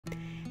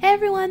Hey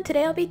everyone,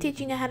 today I'll be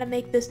teaching you how to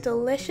make this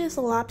delicious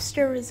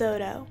lobster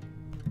risotto.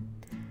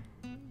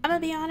 I'm gonna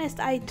be honest,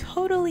 I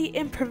totally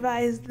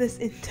improvised this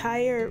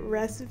entire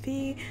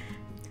recipe.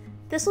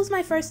 This was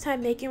my first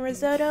time making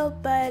risotto,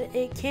 but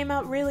it came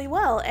out really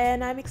well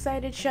and I'm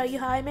excited to show you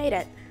how I made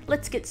it.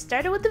 Let's get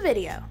started with the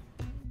video.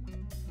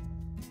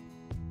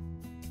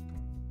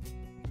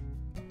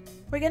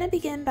 We're gonna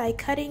begin by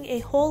cutting a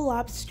whole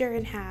lobster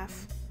in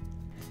half.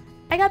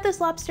 I got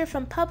this lobster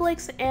from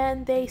Publix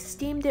and they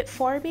steamed it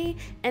for me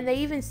and they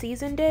even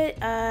seasoned it.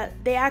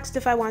 They asked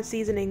if I want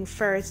seasoning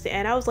first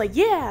and I was like,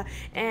 yeah!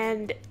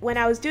 And when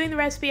I was doing the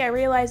recipe, I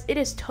realized it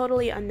is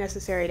totally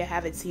unnecessary to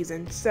have it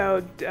seasoned,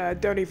 so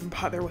don't even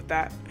bother with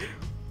that.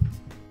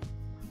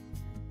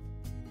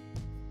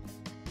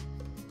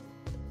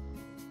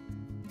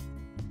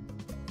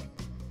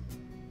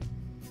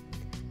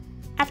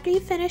 After you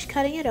finish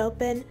cutting it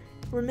open,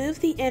 remove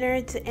the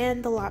innards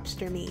and the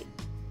lobster meat.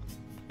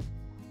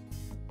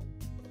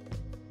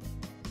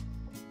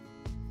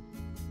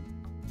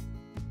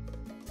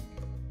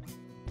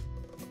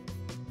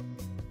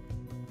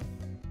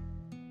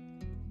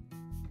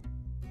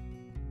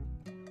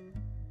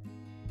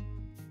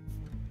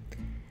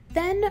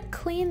 Then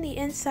clean the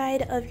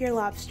inside of your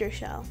lobster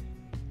shell.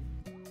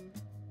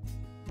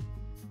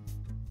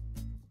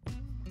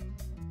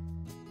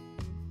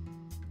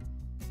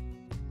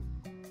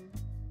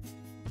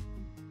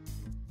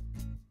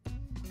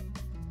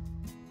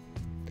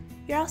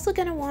 You're also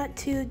going to want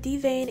to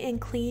devein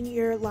and clean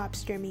your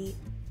lobster meat.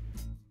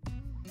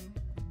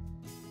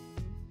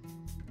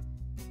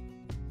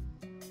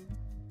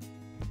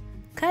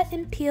 Cut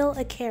and peel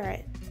a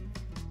carrot.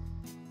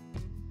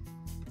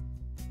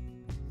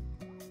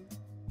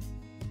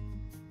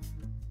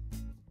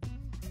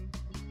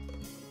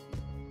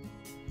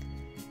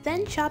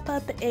 Then chop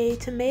up a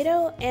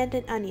tomato and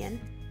an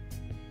onion.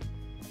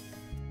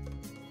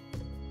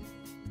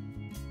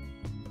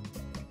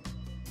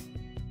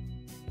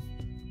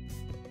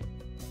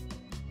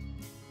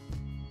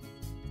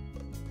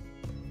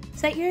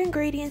 Set your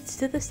ingredients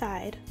to the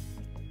side.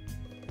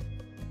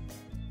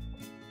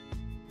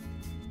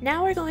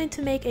 Now we're going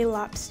to make a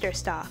lobster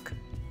stock.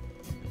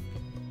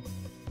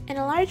 In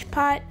a large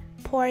pot,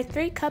 pour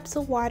 3 cups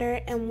of water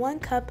and 1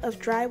 cup of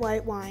dry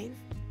white wine.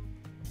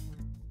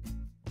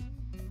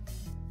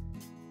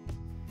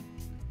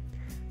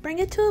 Bring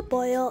it to a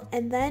boil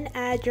and then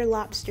add your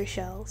lobster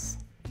shells.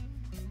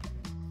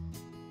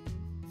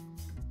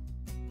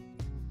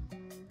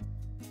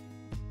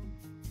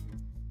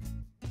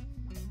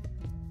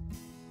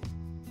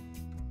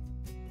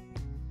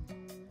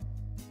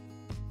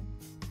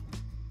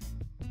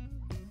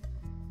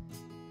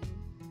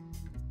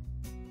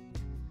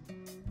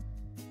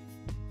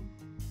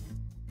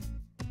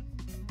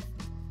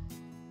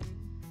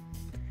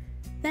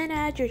 Then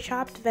add your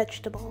chopped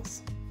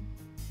vegetables.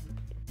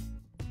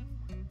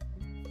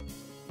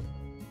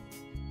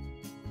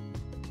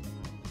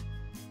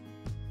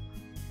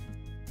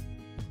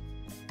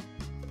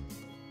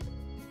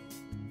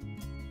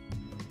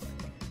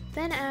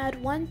 Then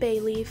add 1 bay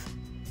leaf,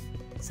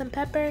 some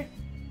pepper,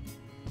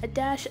 a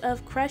dash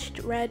of crushed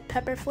red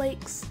pepper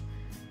flakes,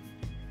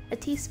 a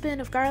teaspoon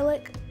of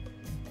garlic,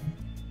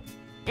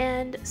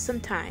 and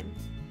some thyme.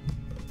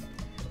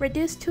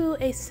 Reduce to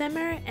a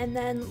simmer and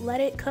then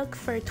let it cook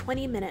for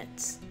 20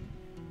 minutes.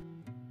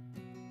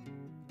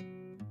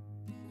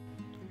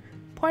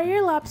 Pour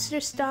your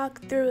lobster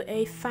stock through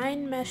a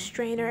fine mesh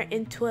strainer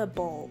into a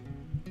bowl.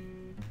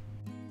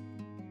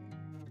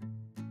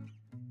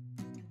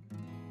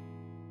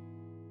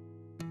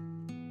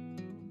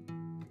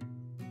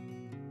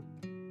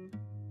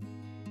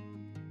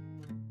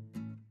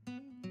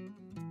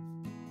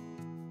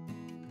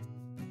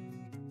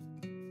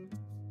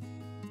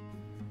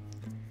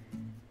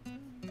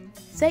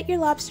 Set your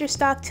lobster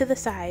stock to the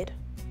side.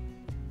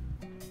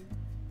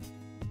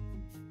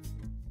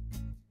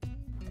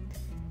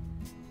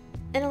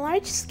 In a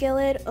large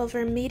skillet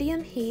over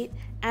medium heat,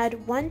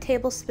 add 1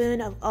 tablespoon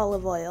of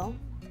olive oil.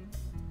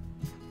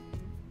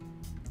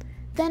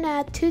 Then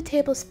add 2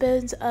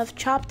 tablespoons of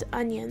chopped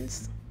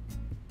onions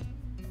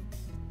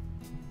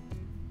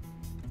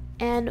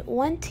and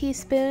 1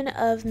 teaspoon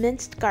of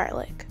minced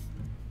garlic.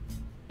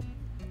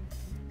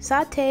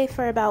 Sauté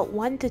for about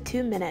 1 to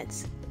 2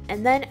 minutes.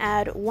 And then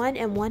add 1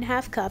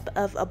 1/2 cup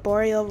of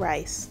arborio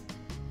rice.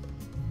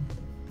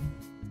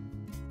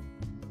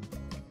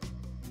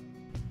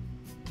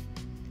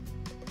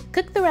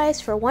 Cook the rice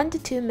for 1 to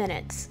 2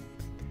 minutes,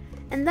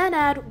 and then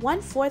add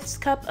 1/4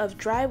 cup of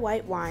dry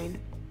white wine.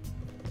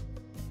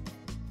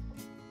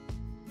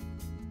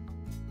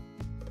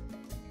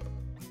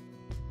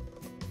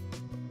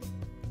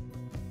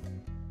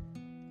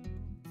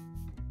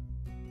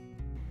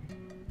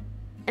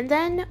 And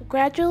then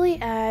gradually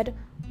add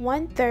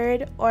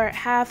 1/3 or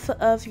half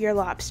of your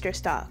lobster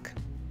stock.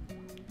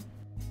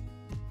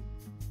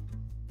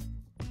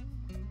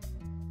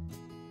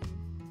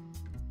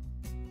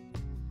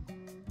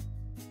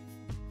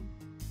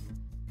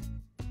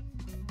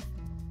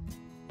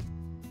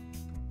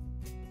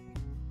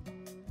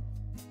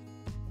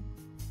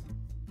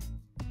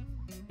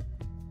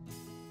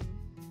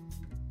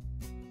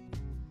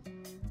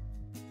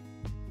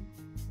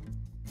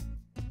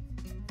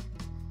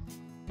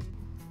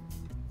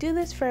 Do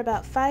this for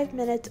about 5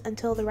 minutes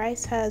until the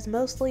rice has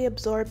mostly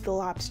absorbed the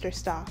lobster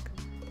stock.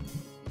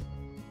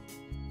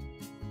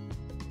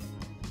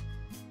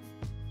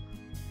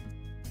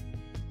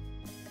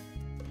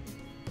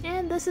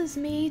 And this is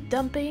me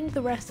dumping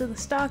the rest of the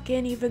stock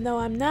in even though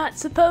I'm not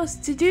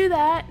supposed to do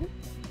that,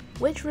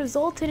 which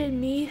resulted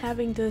in me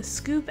having to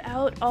scoop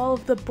out all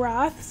of the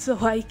broth so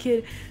I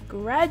could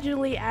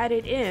gradually add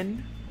it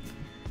in.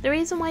 The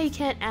reason why you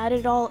can't add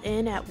it all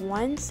in at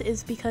once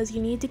is because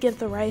you need to give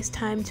the rice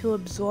time to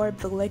absorb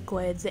the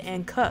liquids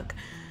and cook,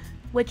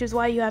 which is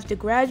why you have to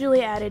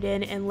gradually add it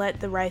in and let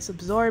the rice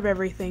absorb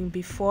everything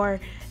before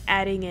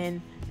adding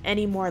in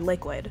any more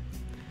liquid.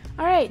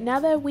 Alright, now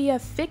that we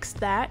have fixed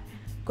that,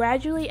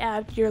 gradually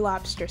add your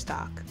lobster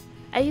stock.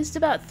 I used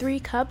about 3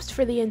 cups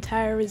for the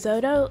entire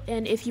risotto,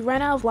 and if you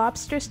run out of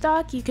lobster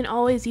stock, you can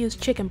always use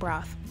chicken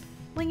broth.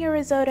 When your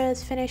risotto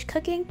is finished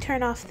cooking,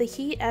 turn off the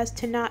heat as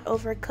to not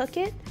overcook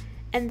it,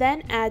 and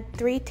then add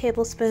 3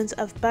 tablespoons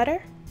of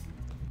butter,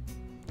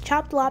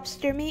 chopped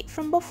lobster meat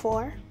from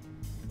before,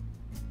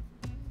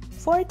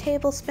 4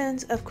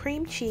 tablespoons of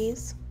cream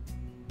cheese,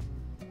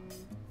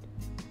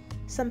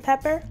 some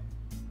pepper,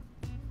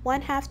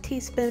 1/2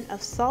 teaspoon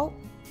of salt,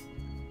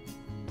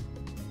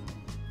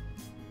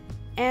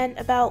 and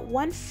about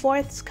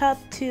 1/4 cup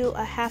to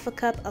 1/2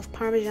 cup of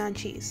Parmesan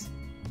cheese.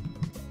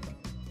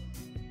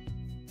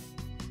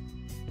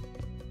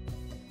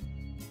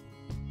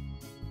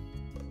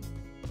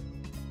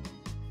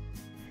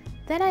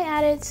 Then I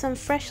added some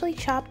freshly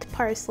chopped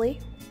parsley,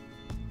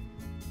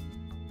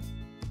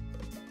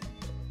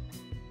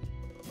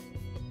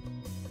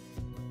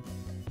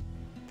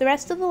 the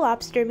rest of the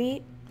lobster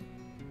meat,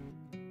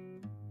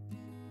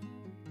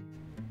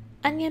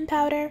 onion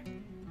powder,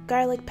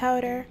 garlic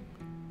powder,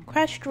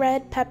 crushed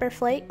red pepper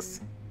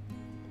flakes,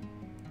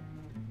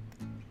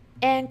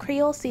 and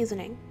Creole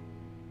Seasoning.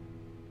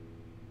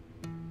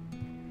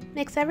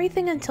 Mix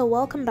everything until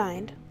well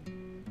combined.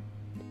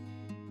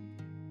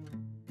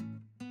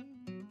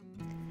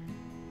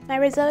 My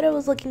risotto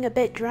was looking a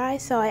bit dry,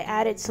 so I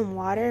added some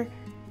water.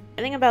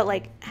 I think about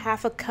like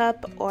 1/2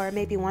 cup or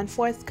maybe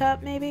 1/4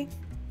 cup maybe.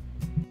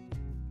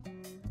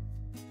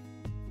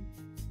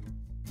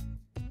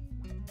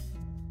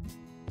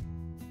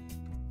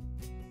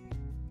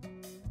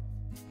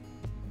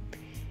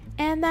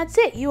 And that's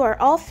it, you are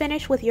all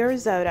finished with your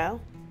risotto.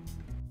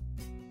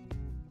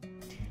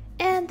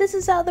 And this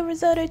is how the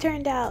risotto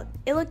turned out.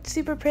 It looked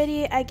super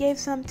pretty. I gave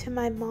some to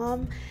my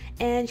mom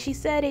and she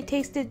said it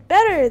tasted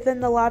better than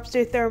the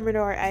lobster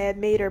thermidor I had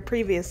made her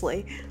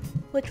previously,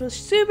 which was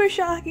super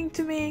shocking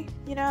to me.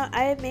 You know,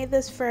 I had made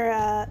this for,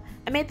 I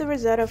made the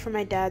risotto for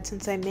my dad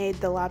since I made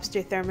the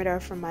lobster thermidor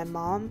for my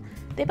mom.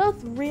 They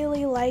both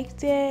really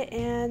liked it,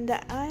 and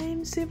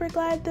I'm super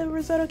glad the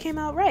risotto came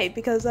out right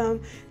because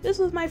this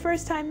was my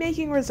first time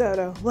making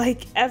risotto,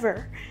 like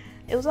ever.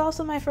 It was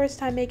also my first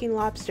time making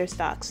lobster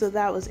stock, so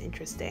that was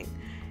interesting.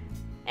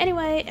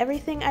 Anyway,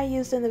 everything I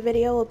used in the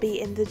video will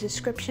be in the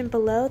description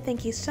below.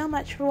 Thank you so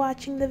much for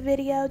watching the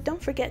video.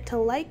 Don't forget to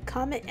like,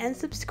 comment, and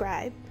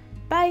subscribe.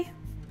 Bye!